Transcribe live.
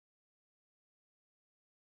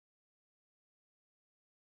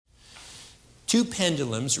Two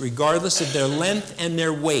pendulums, regardless of their length and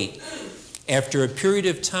their weight, after a period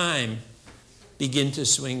of time, begin to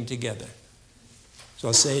swing together. So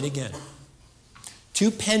I'll say it again. Two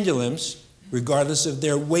pendulums, regardless of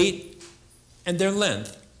their weight and their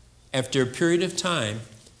length, after a period of time,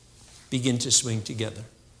 begin to swing together.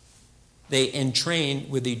 They entrain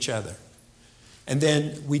with each other. And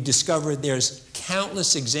then we discovered there's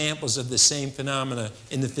countless examples of the same phenomena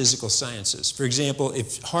in the physical sciences. For example,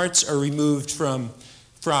 if hearts are removed from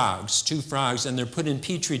frogs, two frogs, and they're put in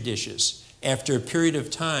petri dishes, after a period of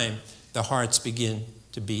time, the hearts begin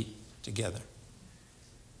to beat together.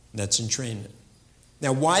 That's entrainment.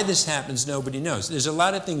 Now, why this happens, nobody knows. There's a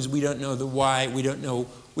lot of things we don't know the why, we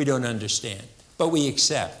don't understand, but we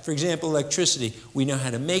accept. For example, electricity. We know how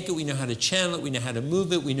to make it, we know how to channel it, we know how to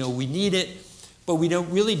move it, we know we need it, but we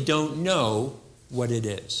really don't know what it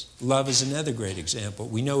is. Love is another great example.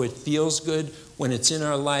 We know it feels good when it's in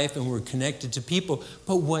our life and we're connected to people,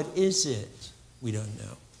 but what is it? We don't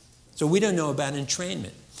know. So we don't know about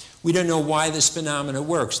entrainment. We don't know why this phenomena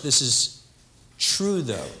works. This is true,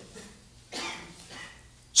 though.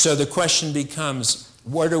 So the question becomes,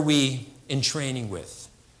 what are we entraining with?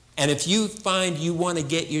 And if you find you want to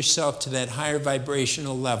get yourself to that higher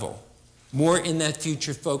vibrational level, more in that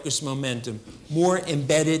future-focused momentum, more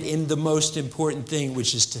embedded in the most important thing,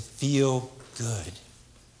 which is to feel good.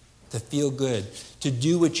 To feel good, to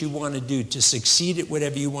do what you want to do, to succeed at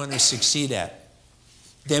whatever you want to succeed at,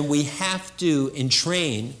 then we have to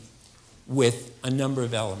entrain with a number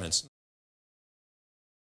of elements.